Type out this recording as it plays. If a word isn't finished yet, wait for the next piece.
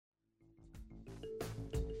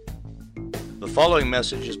The following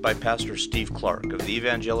message is by Pastor Steve Clark of the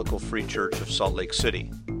Evangelical Free Church of Salt Lake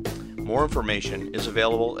City. More information is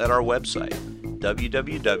available at our website,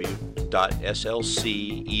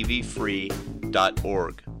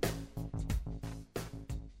 www.slcevfree.org.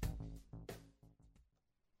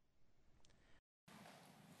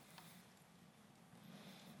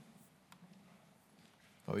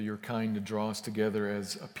 Father, you're kind to draw us together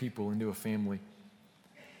as a people into a family,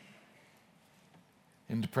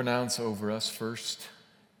 and to pronounce over us first,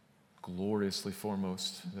 gloriously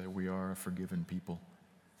foremost, that we are a forgiven people.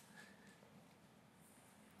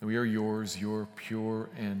 That we are yours, your pure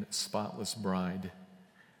and spotless bride,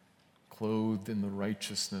 clothed in the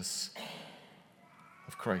righteousness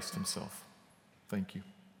of Christ himself. Thank you.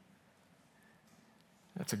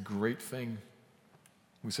 That's a great thing.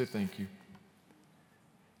 We say thank you.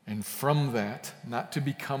 And from that, not to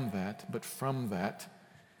become that, but from that,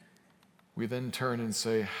 we then turn and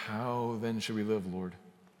say, how then should we live, Lord?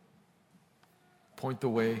 Point the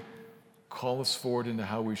way, call us forward into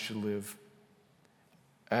how we should live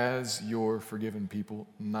as your forgiven people,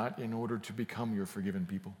 not in order to become your forgiven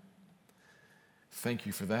people. Thank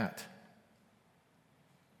you for that.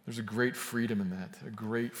 There's a great freedom in that, a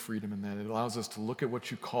great freedom in that. It allows us to look at what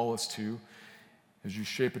you call us to as you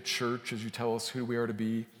shape a church, as you tell us who we are to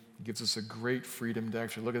be. It gives us a great freedom to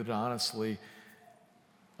actually look at it honestly,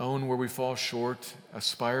 own where we fall short,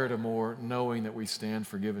 aspire to more, knowing that we stand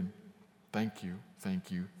forgiven. Thank you, thank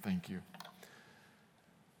you, thank you.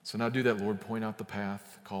 So now do that, Lord. Point out the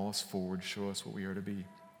path, call us forward, show us what we are to be.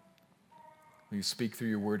 Will you speak through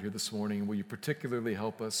your word here this morning? Will you particularly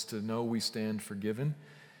help us to know we stand forgiven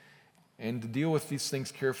and to deal with these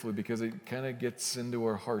things carefully, because it kind of gets into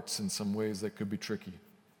our hearts in some ways that could be tricky.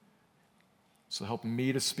 So help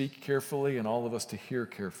me to speak carefully and all of us to hear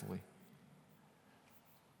carefully.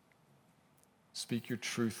 Speak your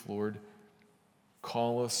truth, Lord.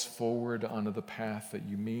 Call us forward onto the path that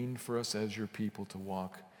you mean for us as your people to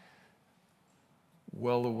walk,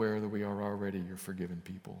 well aware that we are already your forgiven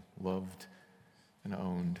people, loved and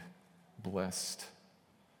owned, blessed,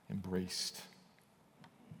 embraced.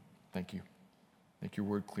 Thank you. Make your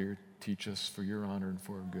word clear. Teach us for your honor and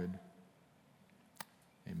for our good.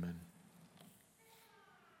 Amen.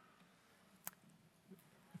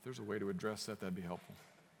 If there's a way to address that, that'd be helpful.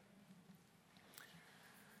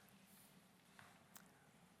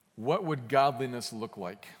 What would godliness look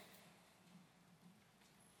like?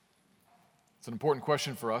 It's an important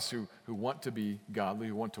question for us who want to be godly,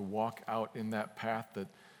 who want to walk out in that path that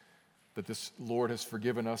this Lord has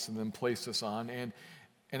forgiven us and then placed us on. And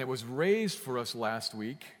it was raised for us last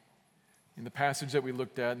week in the passage that we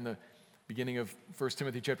looked at in the beginning of 1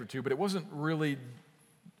 Timothy chapter 2, but it wasn't really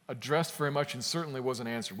addressed very much and certainly wasn't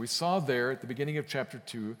answered. We saw there at the beginning of chapter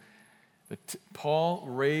 2 that Paul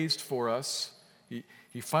raised for us.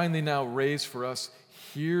 He finally now raised for us,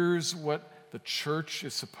 here's what the church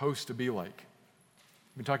is supposed to be like.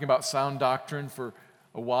 We've been talking about sound doctrine for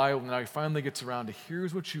a while, and now he finally gets around to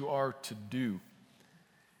here's what you are to do.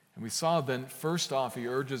 And we saw then, first off, he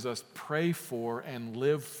urges us, pray for and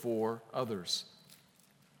live for others.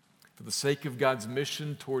 For the sake of God's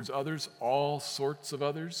mission towards others, all sorts of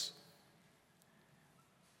others.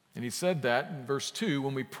 And he said that in verse 2,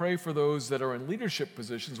 when we pray for those that are in leadership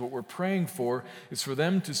positions, what we're praying for is for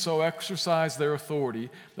them to so exercise their authority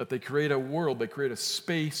that they create a world, they create a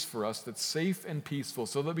space for us that's safe and peaceful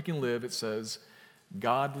so that we can live, it says,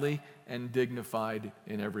 godly and dignified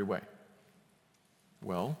in every way.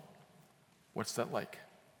 Well, what's that like?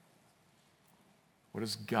 What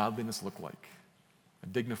does godliness look like? A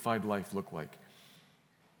dignified life look like?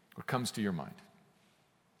 What comes to your mind?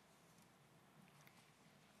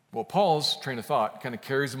 Well, Paul's train of thought kind of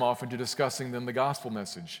carries him off into discussing then the gospel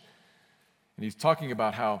message. And he's talking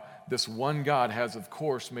about how this one God has, of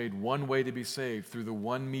course, made one way to be saved through the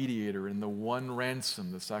one mediator and the one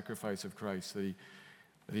ransom, the sacrifice of Christ that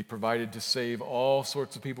he provided to save all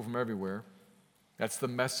sorts of people from everywhere. That's the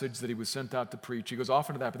message that he was sent out to preach. He goes off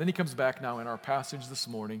into that, but then he comes back now in our passage this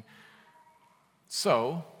morning.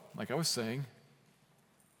 So, like I was saying,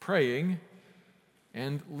 praying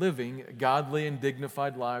and living godly and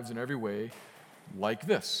dignified lives in every way like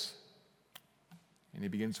this. And he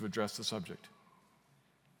begins to address the subject.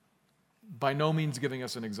 By no means giving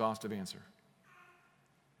us an exhaustive answer.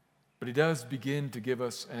 But he does begin to give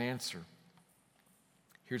us an answer.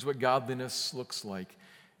 Here's what godliness looks like.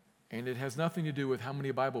 And it has nothing to do with how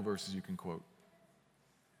many Bible verses you can quote,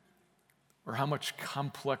 or how much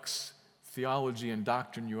complex theology and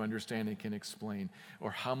doctrine you understand and can explain,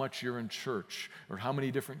 or how much you're in church, or how many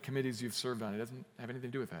different committees you've served on. It doesn't have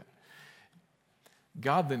anything to do with that.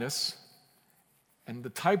 Godliness and the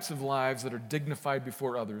types of lives that are dignified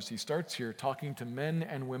before others. He starts here talking to men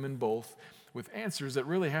and women both with answers that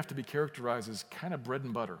really have to be characterized as kind of bread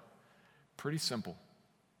and butter. Pretty simple.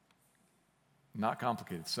 Not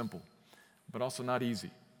complicated, simple, but also not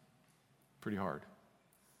easy. Pretty hard.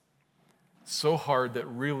 So hard that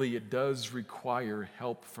really it does require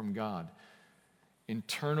help from God.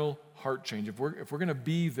 Internal heart change. If we're going to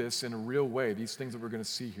be this in a real way, these things that we're going to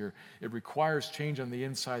see here, it requires change on the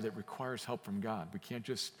inside that requires help from God. We can't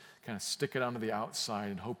just kind of stick it onto the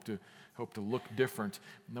outside and hope to look different.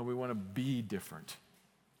 No, we want to be different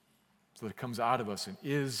so that it comes out of us and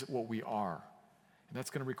is what we are. And that's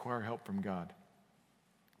going to require help from God.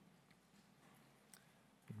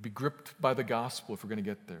 Be gripped by the gospel if we're going to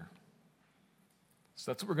get there. So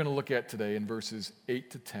that's what we're going to look at today in verses 8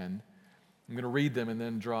 to 10. I'm going to read them and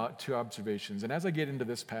then draw two observations. And as I get into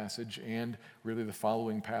this passage and really the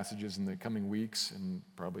following passages in the coming weeks and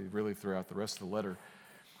probably really throughout the rest of the letter,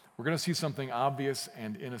 we're going to see something obvious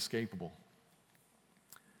and inescapable.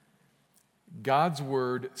 God's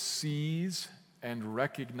word sees and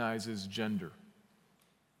recognizes gender.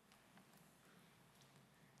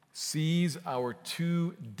 Sees our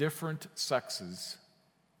two different sexes,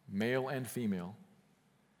 male and female.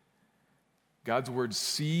 God's word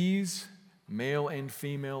sees male and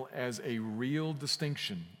female as a real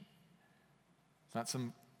distinction. It's not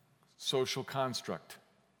some social construct.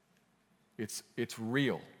 It's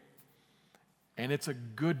real. And it's a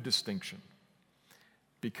good distinction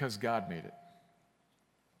because God made it.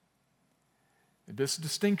 This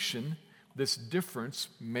distinction, this difference,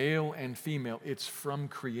 male and female, it's from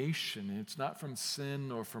creation. It's not from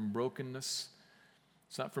sin or from brokenness.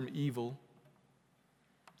 It's not from evil.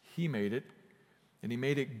 He made it. And he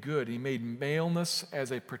made it good. He made maleness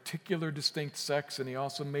as a particular distinct sex, and he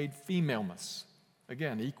also made femaleness,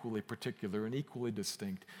 again, equally particular and equally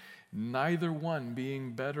distinct. Neither one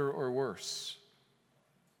being better or worse.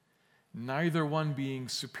 Neither one being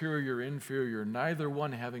superior or inferior. Neither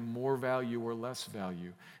one having more value or less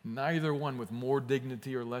value. Neither one with more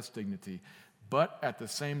dignity or less dignity. But at the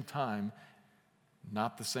same time,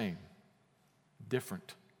 not the same.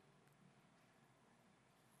 Different.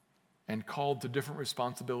 And called to different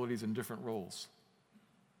responsibilities and different roles.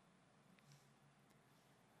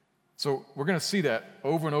 So we're going to see that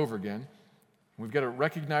over and over again. We've got to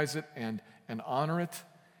recognize it and honor it,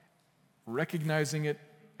 recognizing it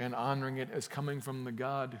and honoring it as coming from the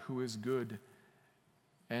God who is good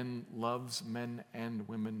and loves men and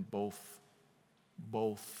women both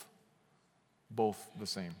the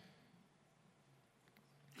same.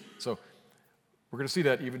 So we're going to see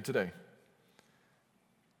that even today.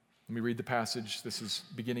 Let me read the passage. This is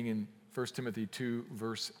beginning in 1 Timothy 2,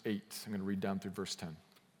 verse 8. I'm going to read down through verse 10.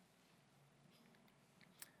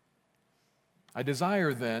 I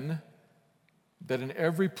desire then that in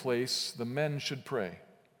every place the men should pray,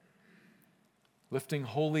 lifting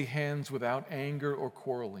holy hands without anger or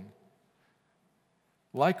quarreling.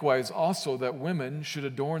 Likewise also that women should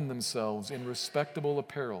adorn themselves in respectable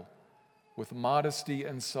apparel, with modesty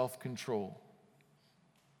and self-control,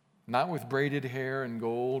 not with braided hair and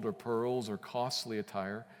gold or pearls or costly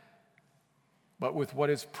attire, but with what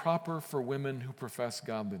is proper for women who profess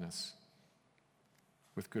godliness,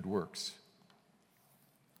 with good works.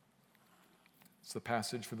 It's the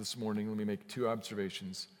passage for this morning. Let me make two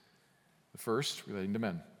observations. The first, relating to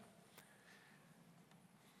men.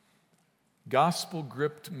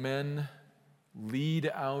 Gospel-gripped men lead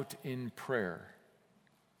out in prayer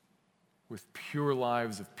with pure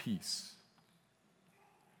lives of peace.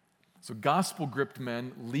 So gospel-gripped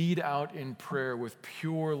men lead out in prayer with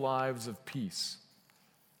pure lives of peace.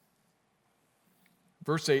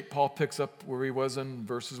 Verse 8, Paul picks up where he was in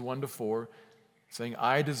verses 1 to 4, saying,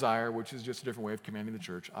 I desire, which is just a different way of commanding the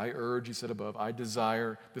church. I urge, he said above, I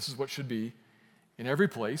desire, this is what should be, in every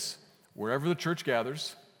place, wherever the church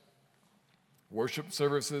gathers, worship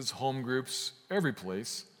services, home groups, every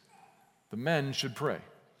place, the men should pray.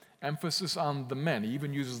 Emphasis on the men. He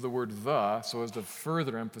even uses the word the so as to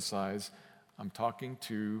further emphasize, I'm talking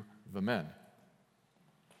to the men.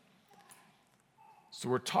 So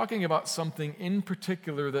we're talking about something in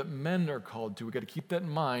particular that men are called to. We've got to keep that in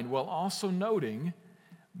mind while also noting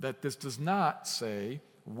that this does not say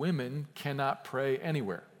women cannot pray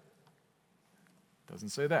anywhere. It doesn't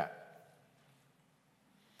say that.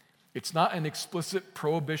 It's not an explicit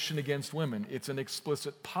prohibition against women. It's an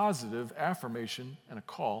explicit positive affirmation and a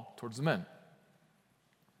call towards the men.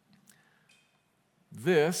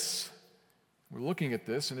 We're looking at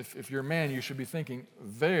this, and if you're a man, you should be thinking,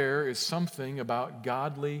 there is something about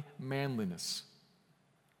godly manliness.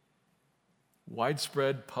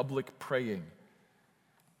 Widespread public praying.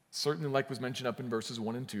 Certainly, like was mentioned up in verses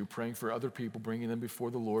 1 and 2, praying for other people, bringing them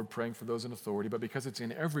before the Lord, praying for those in authority. But because it's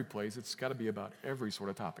in every place, it's got to be about every sort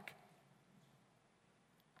of topic.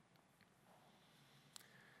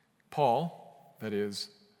 Paul, that is,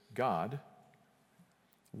 God,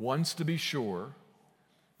 wants to be sure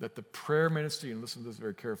that the prayer ministry, and listen to this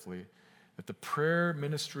very carefully, that the prayer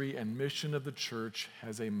ministry and mission of the church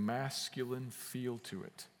has a masculine feel to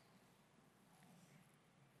it.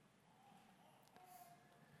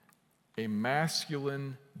 A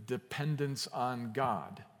masculine dependence on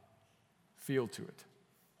God feel to it.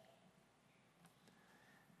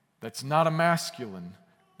 That's not a masculine,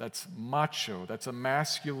 that's macho. That's a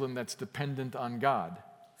masculine that's dependent on God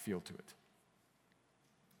feel to it.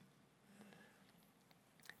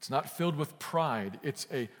 It's not filled with pride. It's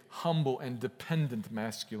a humble and dependent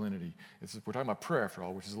masculinity. We're talking about prayer, after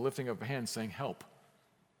all, which is lifting up a hand saying, help.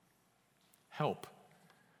 Help.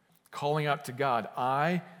 Calling out to God,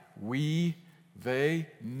 we, they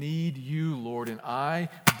need you, Lord, and I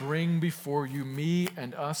bring before you me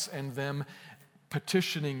and us and them,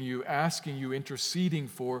 petitioning you, asking you, interceding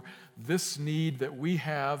for this need that we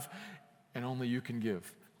have and only you can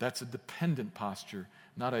give. That's a dependent posture,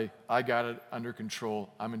 not I got it under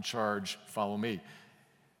control, I'm in charge, follow me.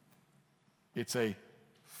 It's a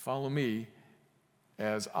follow me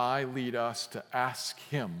as I lead us to ask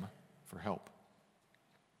him for help.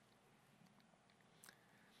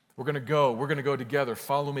 We're going to go together,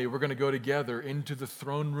 follow me, we're going to go together into the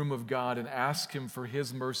throne room of God and ask him for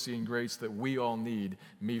his mercy and grace that we all need,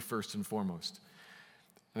 me first and foremost.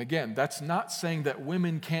 And again, that's not saying that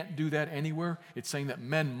women can't do that anywhere. It's saying that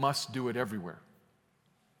men must do it everywhere.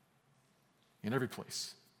 In every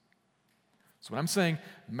place. So when I'm saying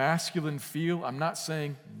masculine feel, I'm not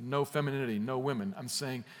saying no femininity, no women. I'm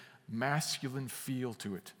saying masculine feel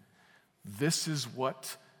to it. This is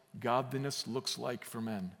what godliness looks like for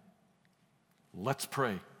men. Let's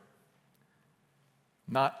pray.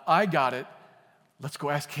 Not, I got it. Let's go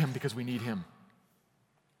ask him because we need him.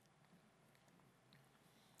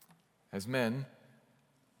 As men,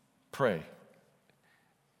 pray.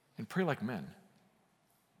 And pray like men.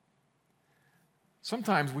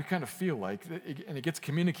 Sometimes we kind of feel like, and it gets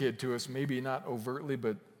communicated to us, maybe not overtly,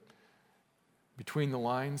 but between the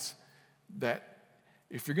lines, that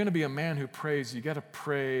if you're going to be a man who prays, you got to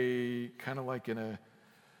pray kind of like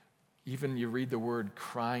even you read the word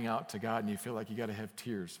crying out to God and you feel like you got to have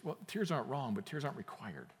tears. Well, tears aren't wrong, but tears aren't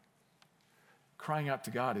required. Crying out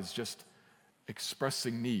to God is just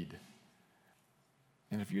expressing need.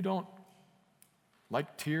 And if you don't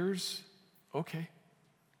like tears, okay.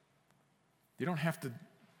 You don't have to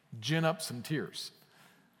gin up some tears.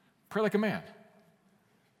 Pray like a man,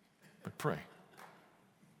 but pray.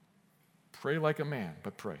 Pray like a man,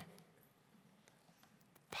 but pray.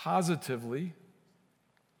 Positively,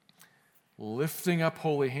 lifting up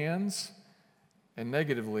holy hands, and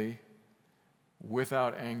negatively,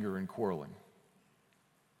 without anger and quarreling.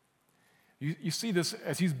 You see this,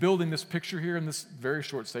 as he's building this picture here in this very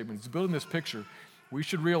short statement, he's building this picture, we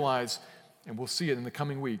should realize, and we'll see it in the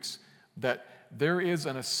coming weeks, that there is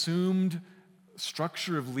an assumed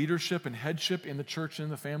structure of leadership and headship in the church and in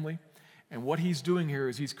the family. And what he's doing here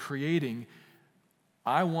is he's creating,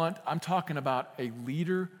 I'm talking about a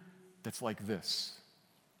leader that's like this,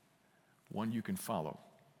 one you can follow.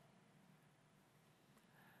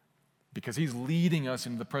 Because he's leading us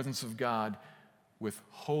into the presence of God with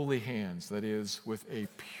holy hands, that is, with a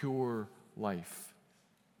pure life.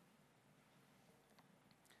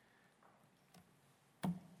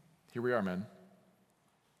 Here we are, men.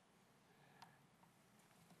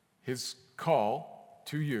 His call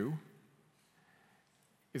to you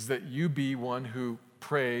is that you be one who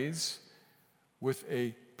prays with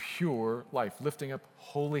a pure life. Lifting up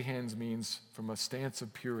holy hands means from a stance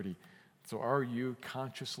of purity. So are you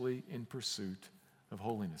consciously in pursuit of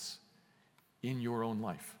holiness in your own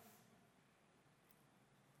life?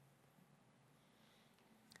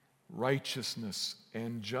 Righteousness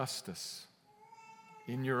and justice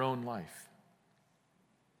in your own life.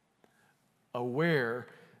 Aware,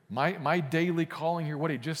 my daily calling here,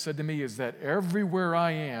 what he just said to me is that everywhere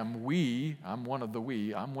I am, I'm one of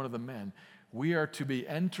the men, we are to be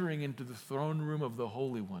entering into the throne room of the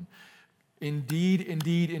Holy One. Indeed,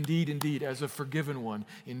 as a forgiven one.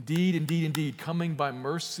 Indeed, coming by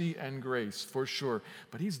mercy and grace, for sure.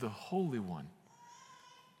 But he's the Holy One.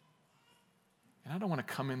 And I don't want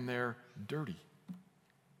to come in there dirty.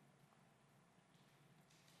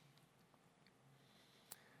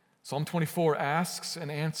 Psalm 24 asks and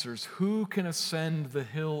answers, who can ascend the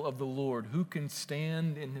hill of the Lord? Who can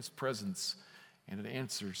stand in his presence? And it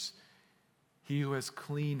answers, he who has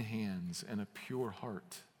clean hands and a pure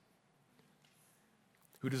heart.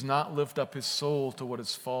 who does not lift up his soul to what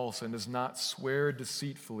is false and does not swear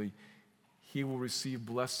deceitfully, he will receive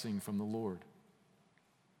blessing from the Lord.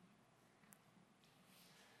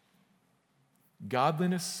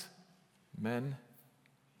 Godliness, men,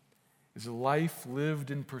 is a life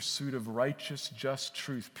lived in pursuit of righteous, just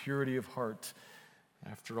truth, purity of heart.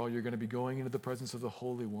 After all, you're going to be going into the presence of the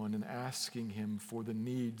Holy One and asking Him for the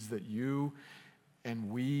needs that you and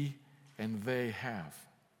we and they have.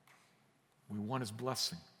 We want His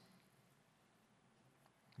blessing.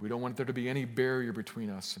 We don't want there to be any barrier between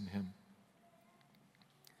us and Him.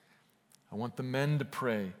 I want the men to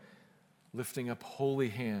pray, lifting up holy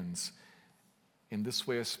hands, in this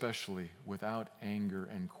way especially, without anger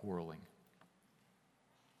and quarreling.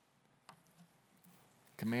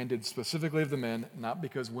 Commanded specifically of the men, not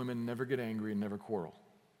because women never get angry and never quarrel.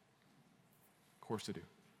 Of course they do.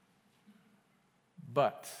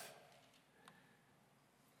 But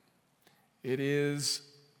it is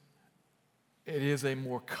a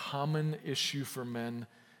more common issue for men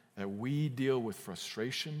that we deal with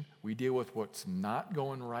frustration, we deal with what's not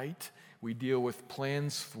going right, we deal with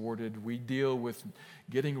plans thwarted, we deal with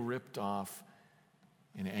getting ripped off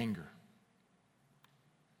in anger.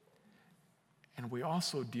 And we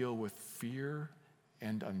also deal with fear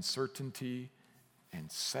and uncertainty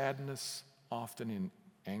and sadness, often in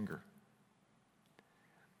anger.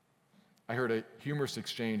 I heard a humorous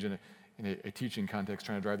exchange in a teaching context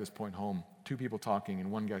trying to drive this point home. Two people talking,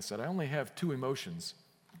 and one guy said, "I only have two emotions,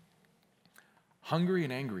 hungry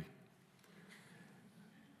and angry."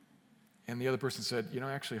 And the other person said,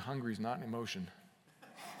 actually, hungry is not an emotion.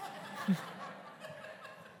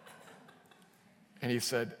 And he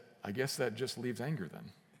said, "I guess that just leaves anger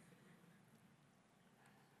then."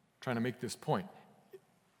 Trying to make this point.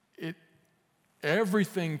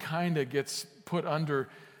 Everything kind of gets put under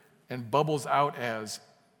and bubbles out as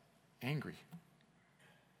angry.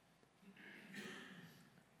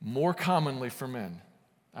 More commonly for men.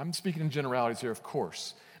 I'm speaking in generalities here, of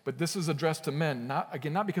course. But this is addressed to men,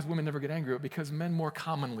 not because women never get angry, but because men more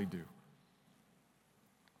commonly do.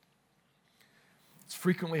 It's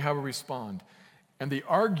frequently how we respond. And the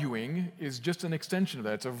arguing is just an extension of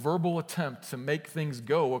that. It's a verbal attempt to make things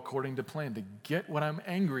go according to plan, to get what I'm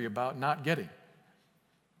angry about not getting.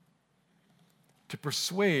 To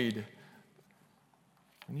persuade.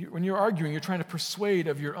 When you're arguing, you're trying to persuade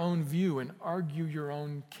of your own view and argue your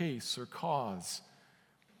own case or cause.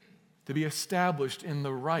 To be established in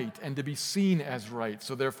the right and to be seen as right,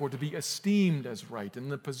 so therefore to be esteemed as right in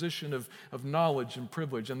the position of knowledge and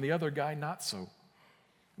privilege, and the other guy not so,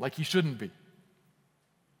 like he shouldn't be.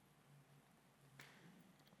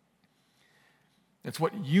 It's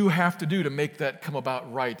what you have to do to make that come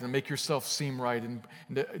about right and make yourself seem right and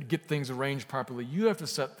to get things arranged properly. You have to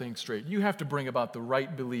set things straight. You have to bring about the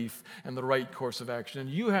right belief and the right course of action, and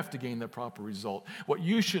you have to gain the proper result, what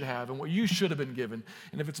you should have and what you should have been given.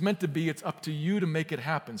 And if it's meant to be, it's up to you to make it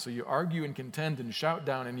happen. So you argue and contend and shout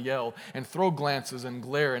down and yell and throw glances and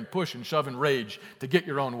glare and push and shove and rage to get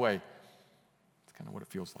your own way. It's kind of what it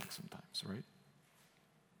feels like sometimes, right?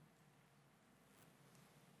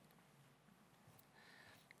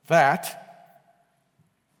 That,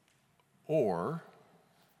 or,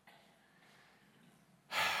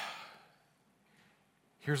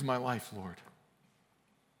 here's my life, Lord.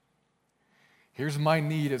 Here's my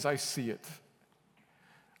need as I see it.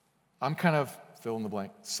 I'm kind of, fill in the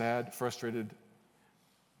blank, sad, frustrated,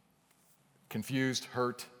 confused,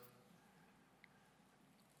 hurt.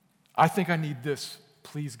 I think I need this.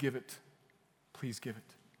 Please give it. Please give it.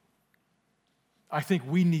 I think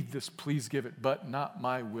we need this, please give it, but not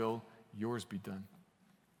my will, yours be done.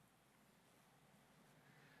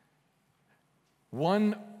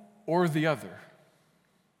 One or the other.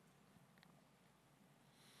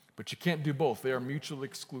 But you can't do both. They are mutually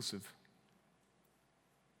exclusive.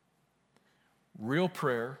 Real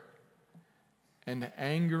prayer and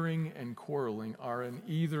angering and quarreling are an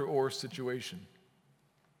either-or situation.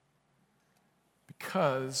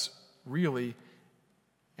 Because, really,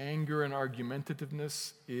 anger and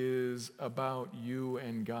argumentativeness is about you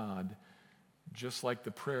and God, just like the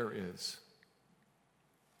prayer is.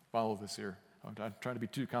 Follow this here. I'm not trying to be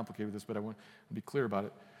too complicated with this, but I want to be clear about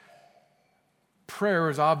it. Prayer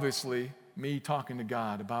is obviously me talking to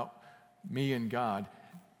God about me and God.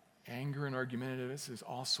 Anger and argumentativeness is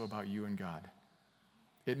also about you and God.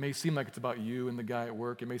 It may seem like it's about you and the guy at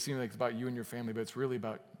work. It may seem like it's about you and your family, but it's really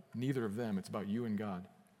about neither of them. It's about you and God.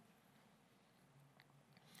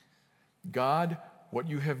 God, what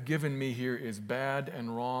you have given me here is bad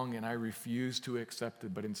and wrong, and I refuse to accept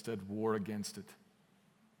it, but instead war against it.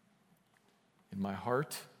 In my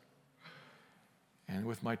heart, and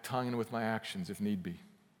with my tongue and with my actions, if need be.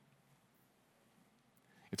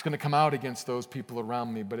 It's going to come out against those people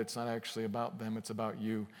around me, but it's not actually about them, it's about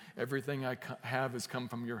you. Everything I have has come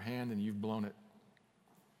from your hand, and you've blown it.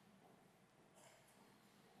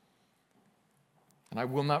 And I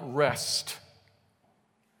will not rest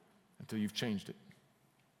until you've changed it.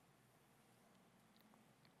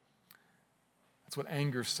 That's what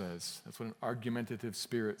anger says. That's what an argumentative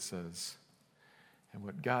spirit says. And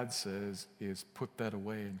what God says is, put that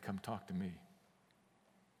away and come talk to me.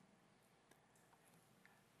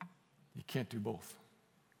 You can't do both.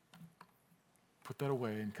 Put that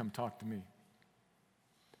away and come talk to me.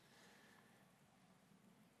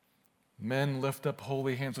 Men, lift up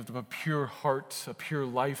holy hands, lift up a pure heart, a pure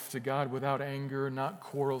life to God without anger, not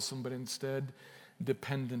quarrelsome, but instead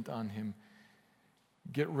dependent on Him.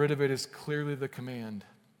 Get rid of it is clearly the command,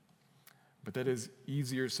 but that is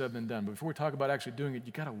easier said than done. But before we talk about actually doing it,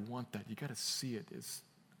 you got to want that. You got to see it.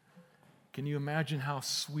 Can you imagine how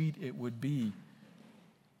sweet it would be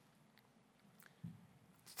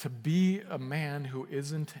to be a man who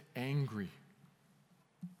isn't angry,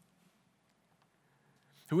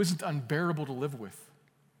 who isn't unbearable to live with?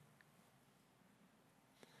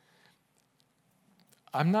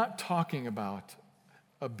 I'm not talking about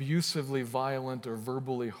abusively violent or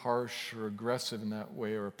verbally harsh or aggressive in that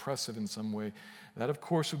way or oppressive in some way. That, of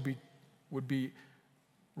course, would be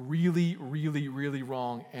really, really, really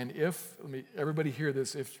wrong. And everybody hear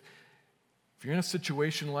this, if you're in a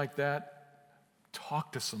situation like that,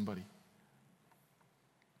 talk to somebody.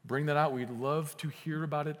 Bring that out. We'd love to hear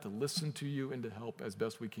about it, to listen to you, and to help as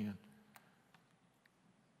best we can.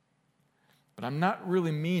 But I'm not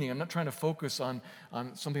trying to focus on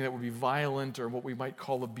something that would be violent or what we might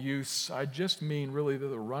call abuse. I just mean really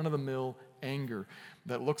the run-of-the-mill anger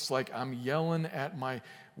that looks like I'm yelling at my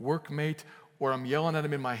workmate, or I'm yelling at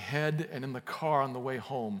him in my head and in the car on the way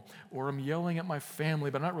home, or I'm yelling at my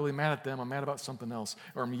family, but I'm not really mad at them, I'm mad about something else,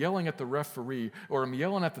 or I'm yelling at the referee, or I'm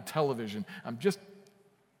yelling at the television. I'm just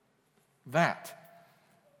that.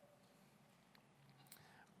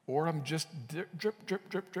 Or I'm just drip,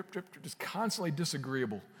 just constantly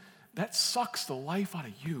disagreeable. That sucks the life out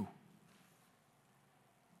of you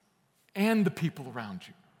and the people around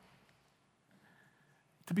you.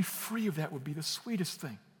 To be free of that would be the sweetest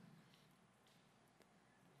thing.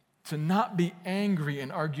 To not be angry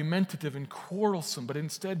and argumentative and quarrelsome, but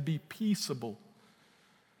instead be peaceable.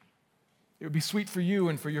 It would be sweet for you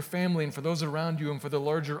and for your family and for those around you and for the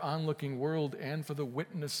larger onlooking world and for the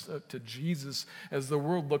witness to Jesus as the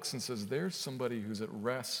world looks and says, there's somebody who's at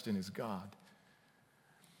rest in his God.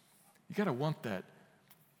 You got to want that.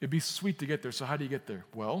 It'd be sweet to get there. So how do you get there?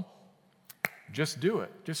 Well, just do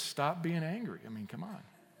it. Just stop being angry. I mean, come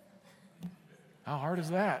on. How hard is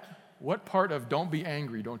that? What part of don't be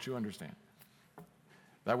angry don't you understand?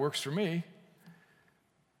 That works for me.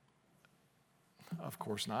 Of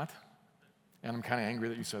course not. And I'm kind of angry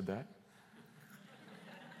that you said that.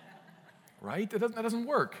 Right? That doesn't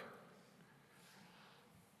work.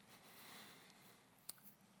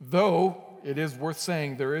 Though it is worth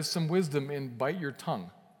saying there is some wisdom in bite your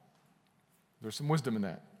tongue. There's some wisdom in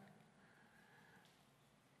that.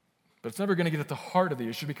 But it's never going to get at the heart of the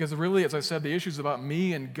issue because really, as I said, the issue is about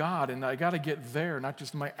me and God, and I got to get there, not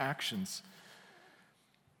just my actions.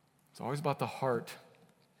 It's always about the heart.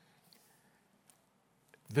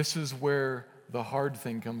 This is where the hard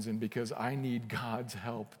thing comes in because I need God's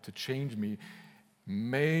help to change me.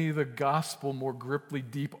 May the gospel more deeply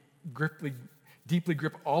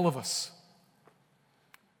grip all of us.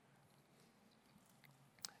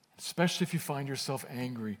 Especially if you find yourself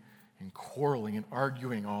angry and quarreling and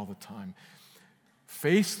arguing all the time.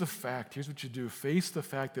 Face the fact, here's what you do, face the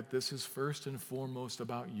fact that this is first and foremost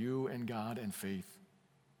about you and God and faith.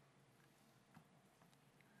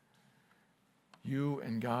 You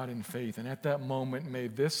and God and faith. And at that moment, may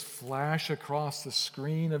this flash across the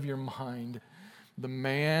screen of your mind, the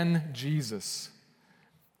man Jesus,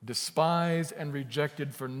 despised and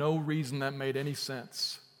rejected for no reason that made any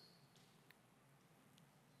sense.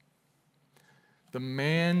 The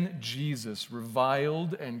man Jesus,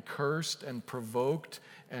 reviled and cursed and provoked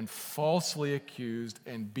and falsely accused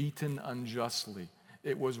and beaten unjustly.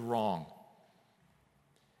 It was wrong.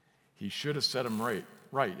 He should have set him right.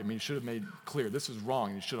 I mean, he should have made clear this is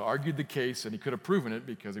wrong. He should have argued the case and he could have proven it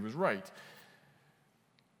because he was right.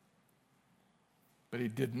 But he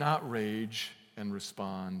did not rage and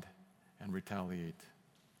respond and retaliate,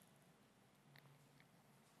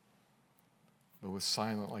 but was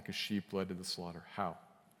silent like a sheep led to the slaughter. How?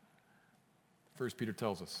 1 Peter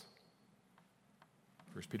tells us.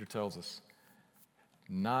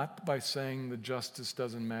 Not by saying the justice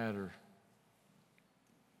doesn't matter,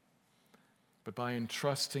 but by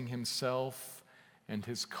entrusting himself and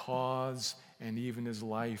his cause and even his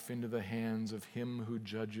life into the hands of him who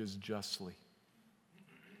judges justly.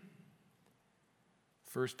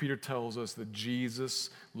 1 Peter tells us that Jesus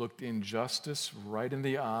looked injustice right in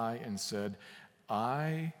the eye and said,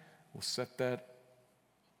 I will set that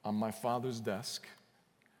on my Father's desk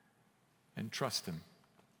and trust him.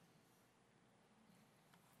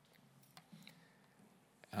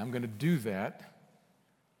 And I'm going to do that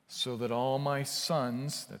so that all my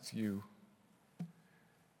sons, that's you,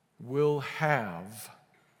 will have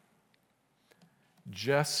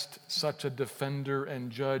just such a defender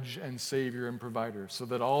and judge and Savior and provider, so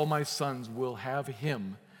that all my sons will have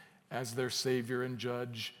him as their Savior and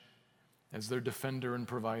judge, as their defender and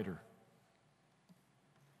provider.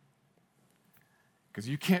 Because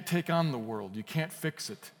you can't take on the world. You can't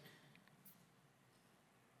fix it.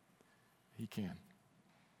 He can.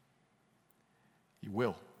 He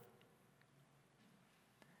will.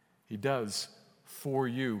 He does for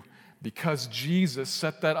you. Because Jesus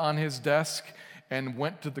set that on his desk and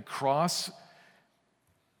went to the cross,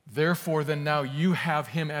 therefore then now you have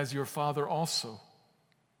him as your Father also.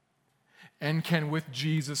 And can with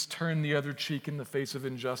Jesus turn the other cheek in the face of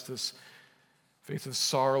injustice, face of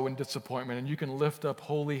sorrow and disappointment, and you can lift up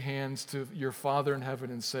holy hands to your Father in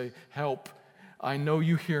heaven and say, help. I know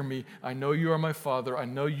you hear me. I know you are my Father. I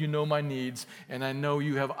know you know my needs, and I know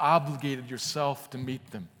you have obligated yourself to meet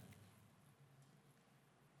them.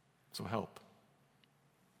 So help.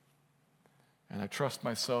 And I trust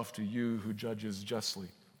myself to you who judges justly.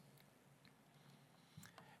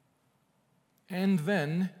 And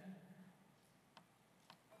then,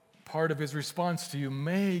 part of his response to you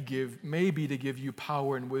may be to give you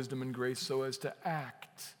power and wisdom and grace so as to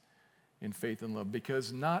act in faith and love.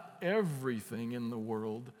 Because not everything in the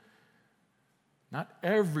world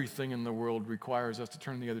requires us to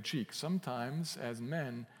turn the other cheek. Sometimes, as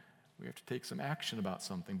men, we have to take some action about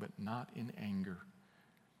something, but not in anger.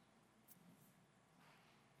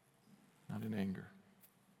 Not in anger.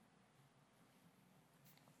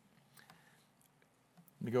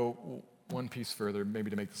 Let me go one piece further, maybe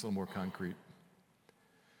to make this a little more concrete.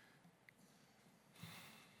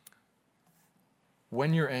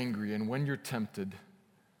 When you're angry and when you're tempted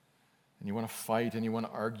and you want to fight and you want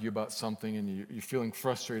to argue about something and you're feeling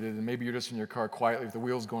frustrated and maybe you're just in your car quietly with the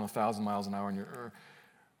wheels going 1,000 miles an hour and you're,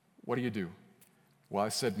 what do? Well, I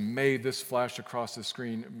said, may this flash across the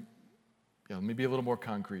screen. Let me be a little more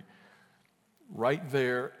concrete. Right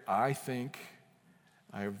there, I think,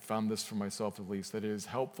 I have found this for myself at least, that it is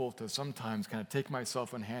helpful to sometimes kind of take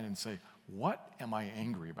myself in hand and say, what am I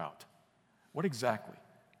angry about? What exactly?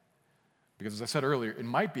 Because as I said earlier, it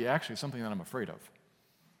might be actually something that I'm afraid of.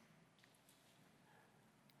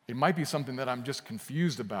 It might be something that I'm just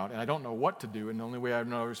confused about and I don't know what to do, and the only way I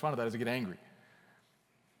know how to respond to that is to get angry.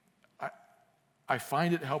 I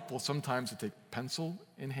find it helpful sometimes to take pencil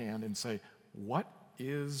in hand and say, what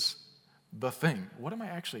is the thing? What am I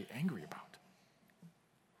actually angry about?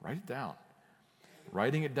 Write it down.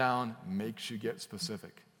 Writing it down makes you get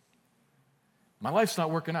specific. My life's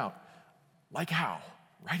not working out. Like how?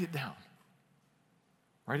 Write it down.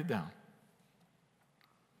 Write it down.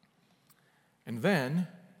 And then,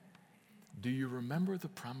 do you remember the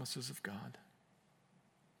promises of God?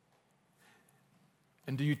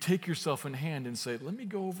 And do you take yourself in hand and say, let me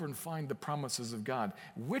go over and find the promises of God?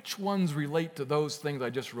 Which ones relate to those things I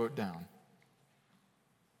just wrote down?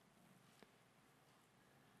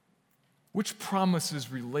 Which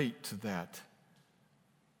promises relate to that?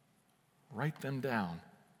 Write them down.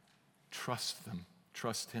 Trust them.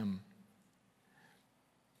 Trust him.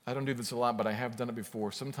 I don't do this a lot, but I have done it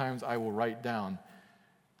before. Sometimes I will write down,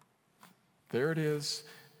 there it is.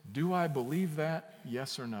 Do I believe that?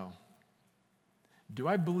 Yes or no? Do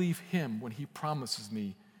I believe him when he promises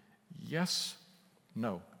me? Yes,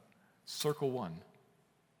 no. Circle one.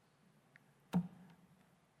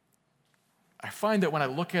 I find that when I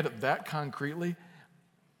look at it that concretely,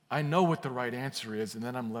 I know what the right answer is, and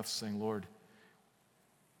then I'm left saying, Lord,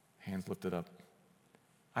 hands lifted up.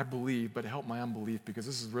 I believe, but help my unbelief, because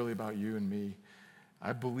this is really about you and me.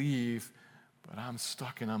 I believe, but I'm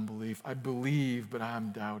stuck in unbelief. I believe, but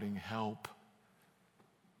I'm doubting. Help.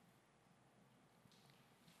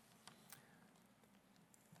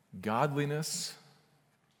 Godliness,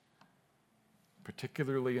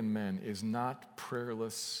 particularly in men, is not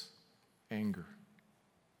prayerless anger,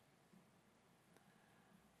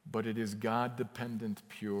 but it is God-dependent,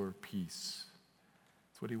 pure peace.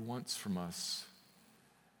 That's what he wants from us.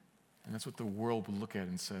 And that's what the world would look at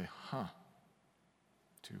and say,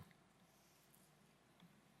 too.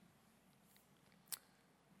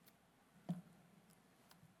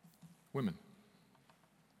 Women.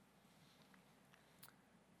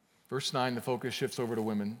 Verse 9, the focus shifts over to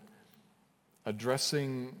women,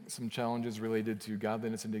 addressing some challenges related to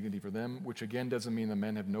godliness and dignity for them, which again doesn't mean the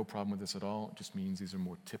men have no problem with this at all. It just means these are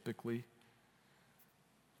more typically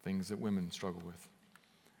things that women struggle with.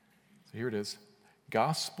 So here it is.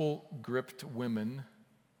 Gospel-gripped women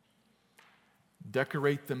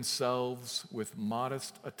decorate themselves with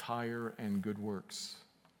modest attire and good works.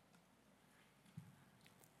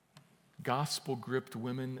 Gospel-gripped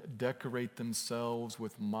women decorate themselves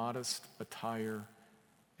with modest attire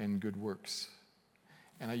and good works.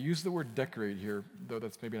 And I use the word decorate here, though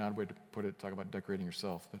that's maybe an odd way to put it, talk about decorating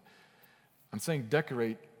yourself. But I'm saying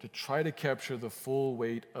decorate to try to capture the full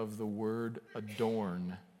weight of the word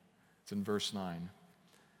adorn. It's in verse 9.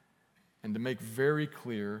 And to make very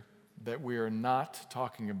clear that we are not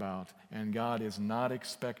talking about, and God is not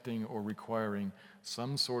expecting or requiring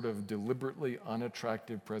some sort of deliberately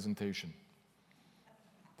unattractive presentation.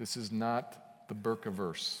 This is not the Burqa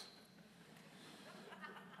verse.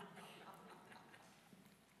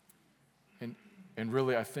 And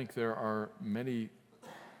really, I think there are many,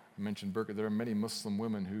 I mentioned Burqa, there are many Muslim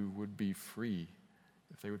women who would be free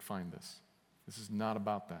if they would find this. This is not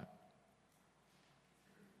about that.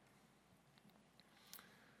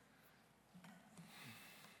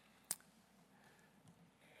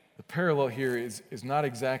 The parallel here is not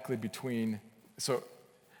exactly between, so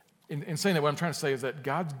in saying that, what I'm trying to say is that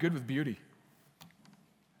God's good with beauty.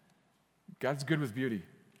 God's good with beauty.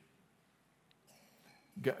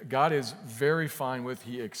 God is very fine with,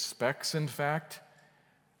 he expects, in fact,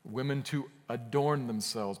 women to adorn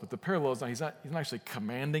themselves. But the parallel is not, he's not actually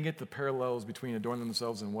commanding it. The parallel is between adorn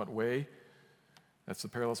themselves in what way. That's the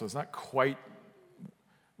parallel. So it's not quite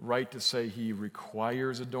right to say he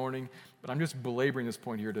requires adorning, but I'm just belaboring this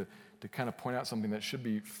point here to kind of point out something that should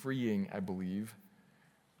be freeing, I believe.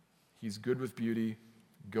 He's good with beauty.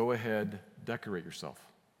 Go ahead, decorate yourself.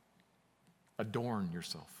 Adorn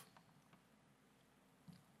yourself.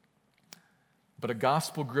 But a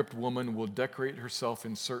gospel-gripped woman will decorate herself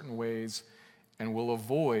in certain ways and will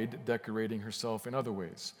avoid decorating herself in other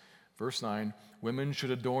ways. Verse 9, women should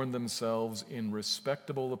adorn themselves in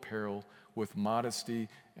respectable apparel with modesty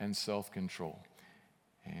and self-control.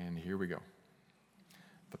 And here we go.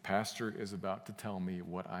 The pastor is about to tell me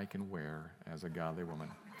what I can wear as a godly woman.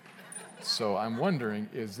 So I'm wondering,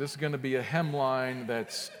 is this going to be a hemline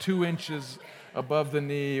that's 2 inches above the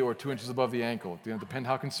knee or 2 inches above the ankle? It depends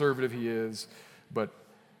how conservative he is. But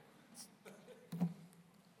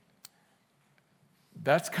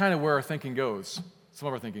that's kind of where our thinking goes. Some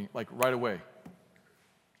of our thinking, like right away.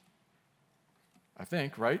 I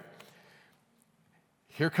think, right?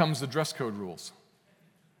 Here comes the dress code rules.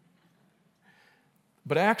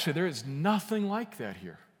 But actually, there is nothing like that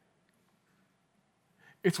here.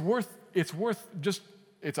 It's worth just,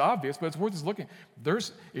 it's obvious, but it's worth just looking.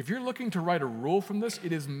 If you're looking to write a rule from this,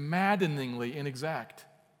 it is maddeningly inexact.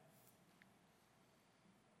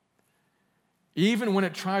 Even when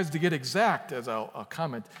it tries to get exact, as I'll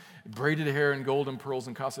comment, braided hair and golden pearls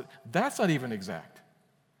and costly, that's not even exact.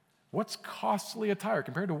 What's costly attire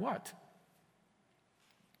compared to what?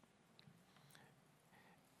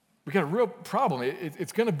 We got a real problem.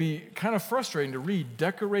 It's going to be kind of frustrating to read,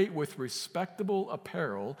 decorate with respectable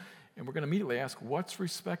apparel, and we're going to immediately ask, what's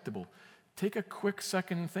respectable? Take a quick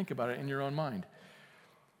second and think about it in your own mind.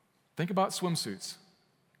 Think about swimsuits.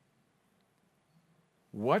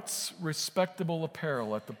 What's respectable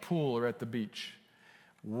apparel at the pool or at the beach?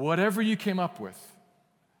 Whatever you came up with.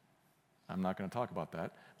 I'm not going to talk about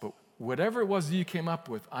that, but whatever it was that you came up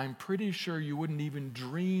with, I'm pretty sure you wouldn't even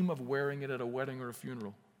dream of wearing it at a wedding or a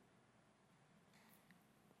funeral.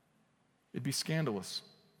 It'd be scandalous,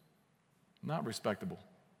 not respectable.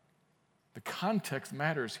 The context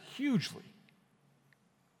matters hugely.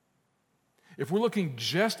 If we're looking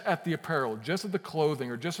just at the apparel, just at the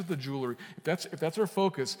clothing, or just at the jewelry, if that's our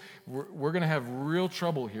focus, we're going to have real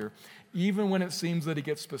trouble here, even when it seems that he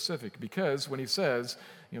gets specific. Because when he says,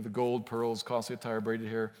 the gold, pearls, costly attire, braided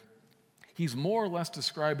hair, he's more or less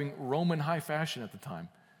describing Roman high fashion at the time.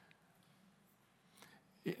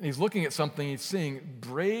 He's looking at something, he's seeing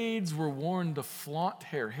braids were worn to flaunt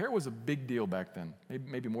hair. Hair was a big deal back then,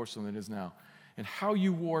 maybe more so than it is now. And how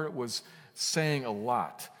you wore it was saying a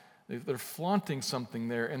lot. They're flaunting something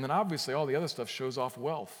there, and then obviously all the other stuff shows off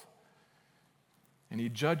wealth. And he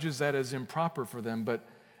judges that as improper for them, but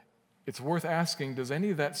it's worth asking, does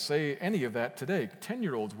any of that say any of that today?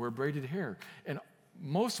 10-year-olds wear braided hair, and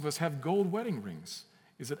most of us have gold wedding rings.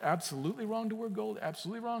 Is it absolutely wrong to wear gold?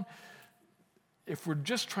 Absolutely wrong? If we're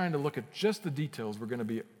just trying to look at just the details, we're going to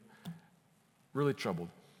be really troubled.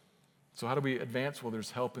 So how do we advance? Well,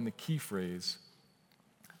 there's help in the key phrase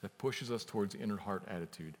that pushes us towards the inner heart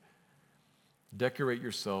attitude. decorate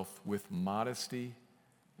yourself with modesty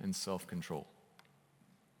and self-control.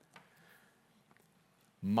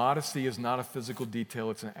 Modesty is not a physical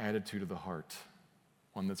detail, it's an attitude of the heart,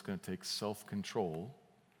 one that's going to take self-control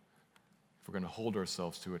if we're going to hold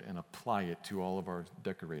ourselves to it and apply it to all of our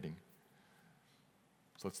decorating.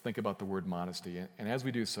 So let's think about the word modesty. And as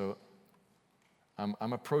we do so,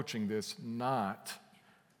 I'm approaching this not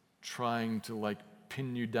trying to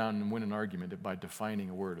pin you down and win an argument by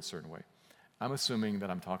defining a word a certain way. I'm assuming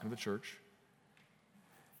that I'm talking to the church.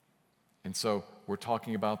 And so we're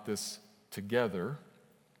talking about this together.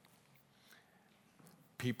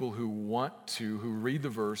 People who read the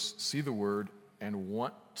verse, see the word, and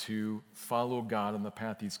want to follow God on the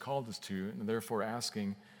path He's called us to, and therefore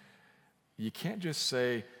asking, you can't just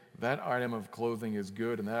say that item of clothing is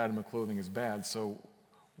good and that item of clothing is bad. So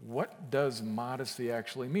what does modesty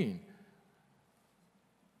actually mean?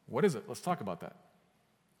 What is it? Let's talk about that.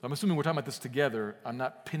 I'm assuming we're talking about this together. I'm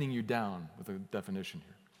not pinning you down with a definition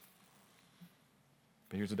here.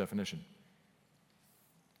 But here's the definition.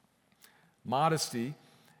 Modesty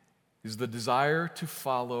is the desire to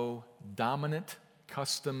follow dominant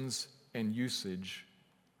customs and usage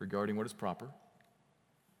regarding what is proper,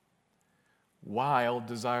 while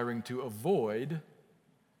desiring to avoid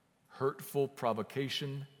hurtful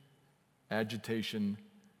provocation, agitation,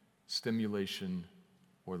 stimulation,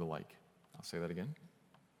 or the like. I'll say that again.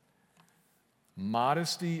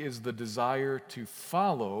 Modesty is the desire to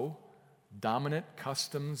follow dominant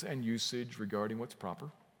customs and usage regarding what's proper,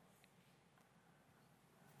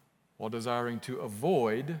 while desiring to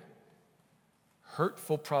avoid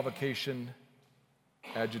hurtful provocation,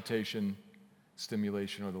 agitation,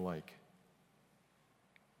 stimulation, or the like.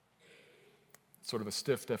 Sort of a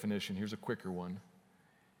stiff definition. Here's a quicker one.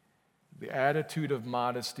 The attitude of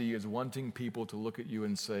modesty is wanting people to look at you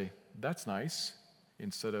and say, that's nice,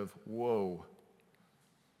 instead of, whoa,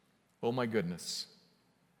 oh my goodness,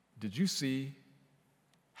 did you see,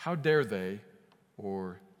 how dare they,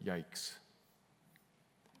 or yikes.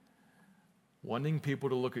 Wanting people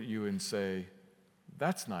to look at you and say,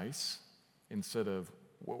 that's nice, instead of,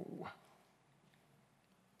 whoa.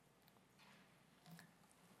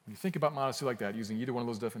 When you think about modesty like that, using either one of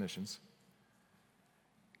those definitions,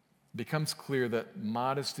 it becomes clear that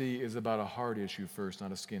modesty is about a heart issue first,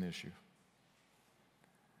 not a skin issue.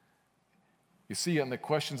 You see on the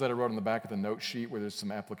questions that I wrote on the back of the note sheet where there's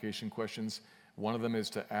some application questions, one of them is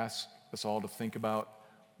to ask us all to think about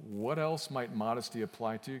what else might modesty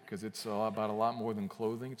apply to, because it's about a lot more than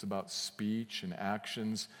clothing. It's about speech and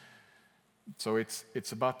actions. So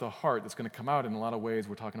it's about the heart that's going to come out in a lot of ways.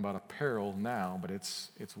 We're talking about apparel now, but it's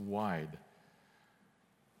wide.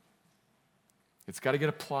 It's got to get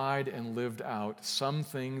applied and lived out. Some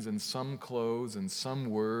things and some clothes and some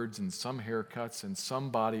words and some haircuts and some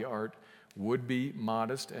body art would be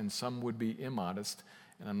modest and some would be immodest,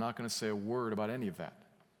 and I'm not going to say a word about any of that.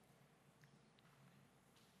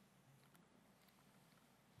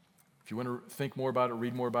 If you want to think more about it,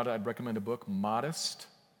 read more about it, I'd recommend a book, Modest,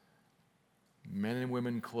 Men and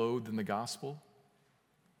Women Clothed in the Gospel.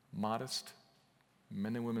 Modest,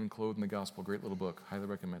 Men and Women Clothed in the Gospel. Great little book. Highly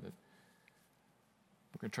recommend it.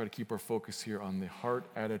 We're going to try to keep our focus here on the heart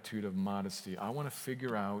attitude of modesty. I want to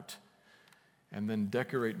figure out and then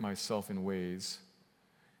decorate myself in ways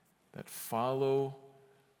that follow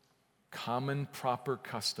common, proper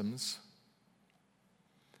customs,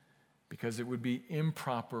 because it would be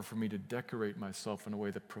improper for me to decorate myself in a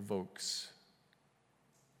way that provokes,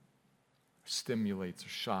 stimulates, or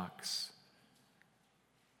shocks,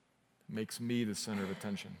 makes me the center of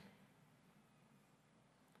attention.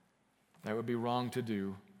 That would be wrong to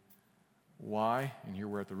do. Why? And here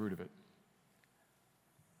we're at the root of it.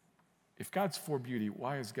 If God's for beauty,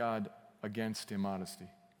 why is God against immodesty?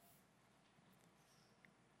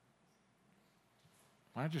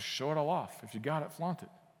 Why not just show it all off? If you got it, flaunt it.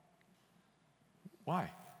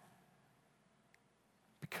 Why?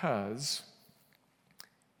 Because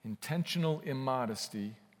intentional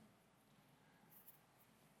immodesty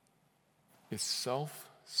is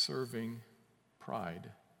self-serving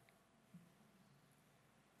pride.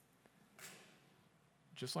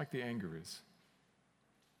 Just like the anger is.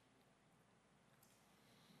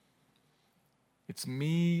 It's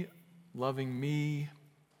me loving me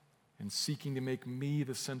and seeking to make me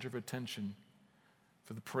the center of attention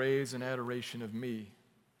for the praise and adoration of me.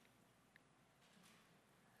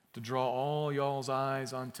 To draw all y'all's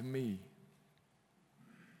eyes onto me.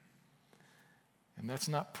 And that's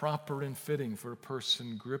not proper and fitting for a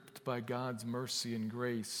person gripped by God's mercy and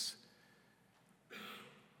grace,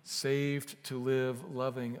 saved to live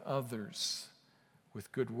loving others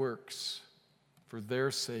with good works for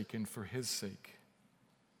their sake and for His sake.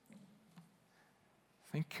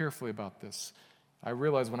 Think carefully about this. I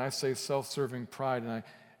realize when I say self-serving pride, and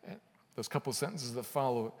those couple of sentences that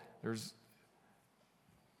follow,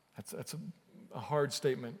 that's a hard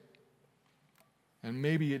statement. And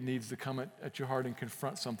maybe it needs to come at your heart and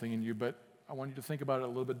confront something in you, but I want you to think about it a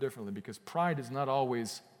little bit differently, because pride is not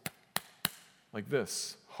always like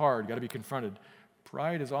this, hard, got to be confronted.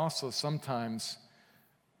 Pride is also sometimes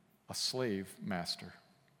a slave master.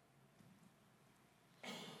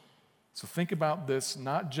 So think about this,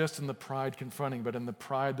 not just in the pride confronting, but in the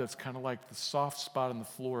pride that's kind of like the soft spot on the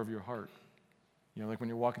floor of your heart. You know, like when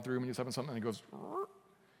you're walking through and you're having something and it goes,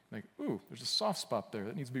 like, ooh, there's a soft spot there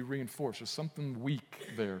that needs to be reinforced. There's something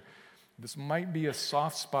weak there. This might be a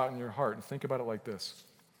soft spot in your heart. And think about it like this.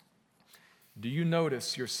 Do you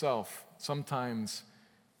notice yourself sometimes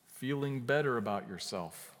feeling better about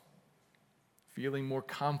yourself, feeling more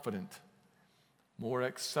confident, more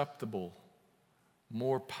acceptable,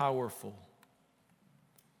 more powerful,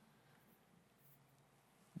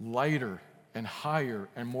 lighter and higher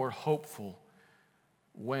and more hopeful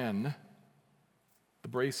when the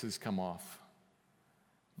braces come off,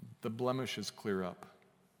 the blemishes clear up,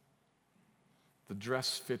 the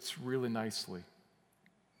dress fits really nicely,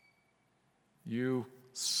 you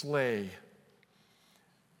slay,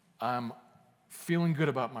 I'm feeling good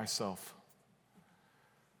about myself.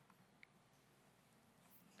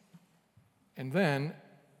 And then,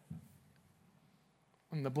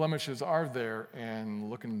 when the blemishes are there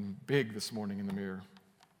and looking big this morning in the mirror,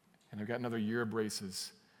 and I've got another year of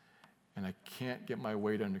braces, and I can't get my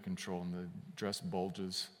weight under control, and the dress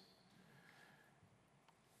bulges,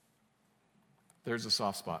 there's a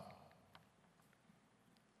soft spot.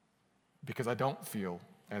 Because I don't feel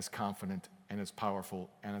as confident and as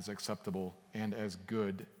powerful and as acceptable and as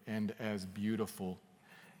good and as beautiful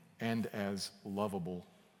and as lovable.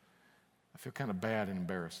 I feel kind of bad and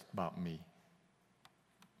embarrassed about me.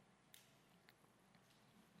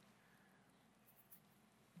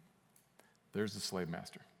 There's the slave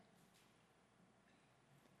master.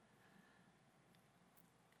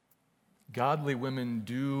 Godly women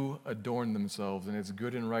do adorn themselves, and it's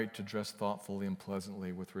good and right to dress thoughtfully and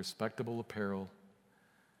pleasantly with respectable apparel,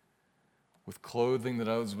 with clothing that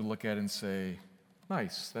others would look at and say,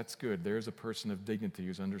 nice, that's good. There's a person of dignity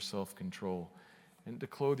who's under self-control. And to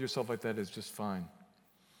clothe yourself like that is just fine.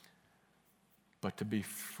 But to be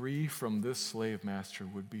free from this slave master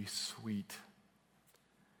would be sweet.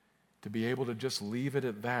 To be able to just leave it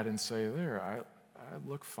at that and say, there, I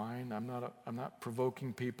look fine. I'm not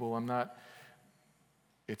provoking people.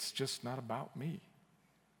 It's just not about me.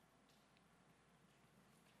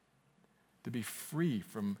 To be free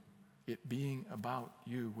from it being about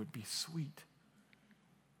you would be sweet.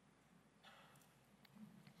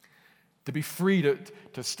 To be free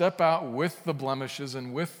to step out with the blemishes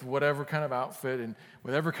and with whatever kind of outfit and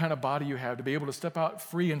whatever kind of body you have, to be able to step out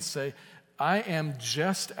free and say, I am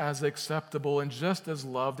just as acceptable and just as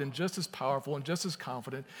loved and just as powerful and just as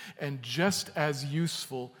confident and just as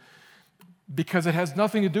useful, because it has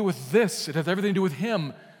nothing to do with this. It has everything to do with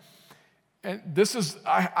Him. And this is,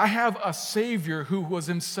 I have a Savior who was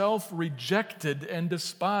Himself rejected and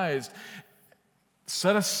despised,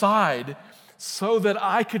 set aside, so that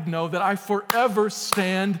I could know that I forever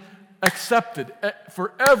stand accepted,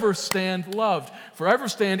 forever stand loved, forever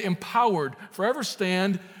stand empowered, forever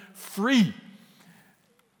stand free.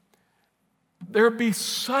 There would be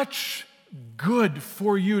such good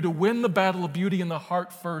for you to win the battle of beauty in the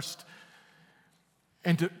heart first,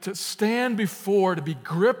 and to stand before, to be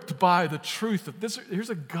gripped by the truth of this.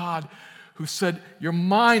 Here's a God who said, you're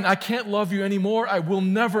mine, I can't love you anymore, I will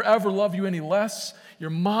never ever love you any less,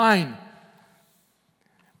 you're mine.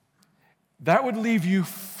 That would leave you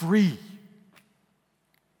free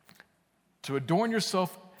to adorn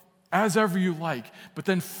yourself as ever you like, but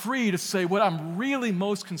then free to say what I'm really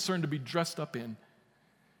most concerned to be dressed up in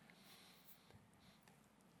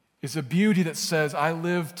is a beauty that says, I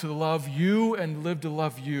live to love you and live to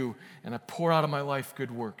love you, and I pour out of my life good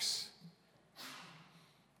works.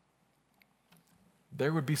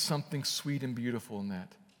 There would be something sweet and beautiful in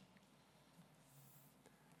that.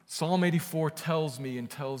 Psalm 84 tells me and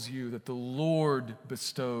tells you that the Lord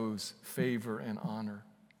bestows favor and honor.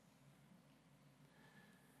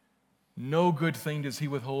 No good thing does He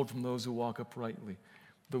withhold from those who walk uprightly.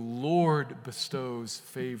 The Lord bestows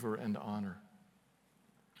favor and honor.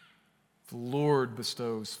 The Lord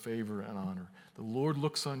bestows favor and honor. The Lord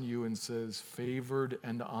looks on you and says, favored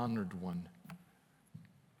and honored one.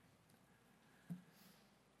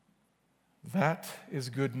 That is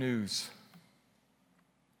good news.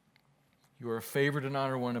 You are a favored and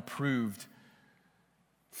honored one, approved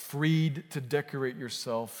freed to decorate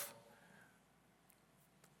yourself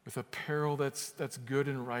with apparel that's good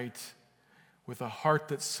and right, with a heart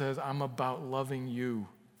that says, I'm about loving you,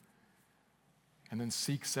 and then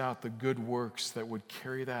seeks out the good works that would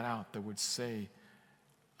carry that out, that would say,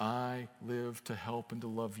 I live to help and to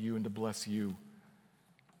love you and to bless you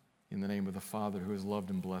in the name of the Father who has loved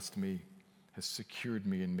and blessed me, has secured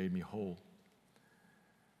me and made me whole.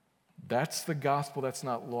 That's the gospel. That's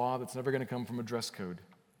not law. That's never going to come from a dress code.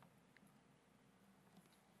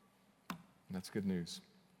 And that's good news.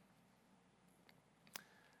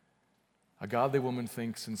 A godly woman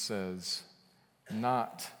thinks and says,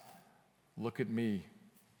 not, look at me,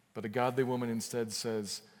 but a godly woman instead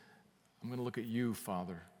says, I'm going to look at you,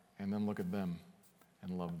 Father, and then look at them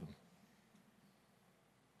and love them.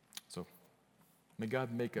 So, may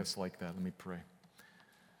God make us like that. Let me pray.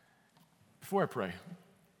 Before I pray,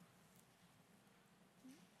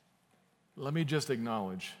 let me just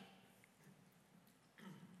acknowledge,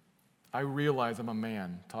 I realize I'm a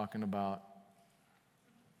man talking about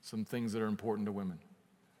some things that are important to women.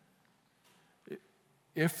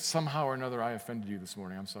 If somehow or another I offended you this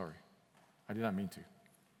morning, I'm sorry. I did not mean to.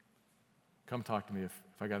 Come talk to me if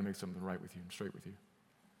I got to make something right with you. I'm straight with you.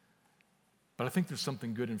 But I think there's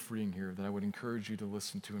something good and freeing here that I would encourage you to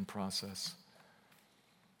listen to and process.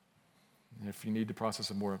 And if you need to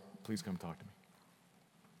process it more, please come talk to me.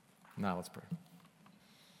 Now let's pray.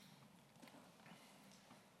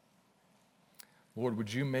 Lord,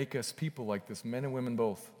 would you make us people like this, men and women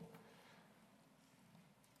both?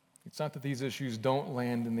 It's not that these issues don't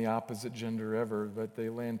land in the opposite gender ever, but they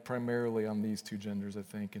land primarily on these two genders, I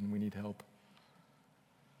think, and we need help.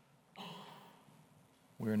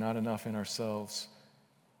 We are not enough in ourselves,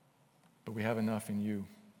 but we have enough in you.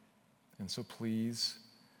 And so please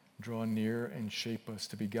draw near and shape us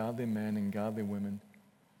to be godly men and godly women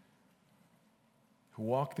who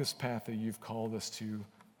walk this path that you've called us to,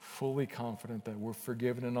 fully confident that we're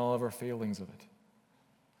forgiven in all of our failings of it.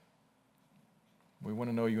 We want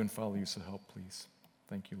to know you and follow you, so help, please.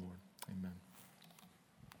 Thank you, Lord. Amen.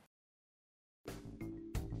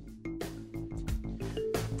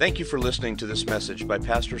 Thank you for listening to this message by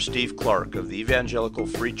Pastor Steve Clark of the Evangelical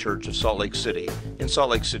Free Church of Salt Lake City in Salt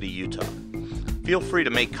Lake City, Utah. Feel free to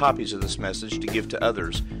make copies of this message to give to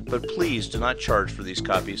others, but please do not charge for these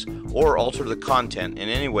copies or alter the content in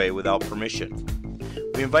any way without permission.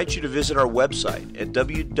 We invite you to visit our website at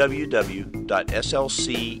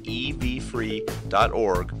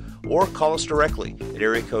www.slcevfree.org or call us directly at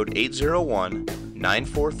area code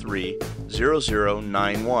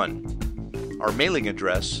 801-943-0091. Our mailing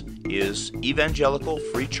address is Evangelical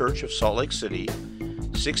Free Church of Salt Lake City,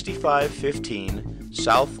 6515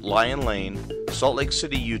 South Lion Lane, Salt Lake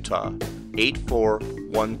City, Utah,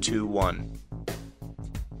 84121.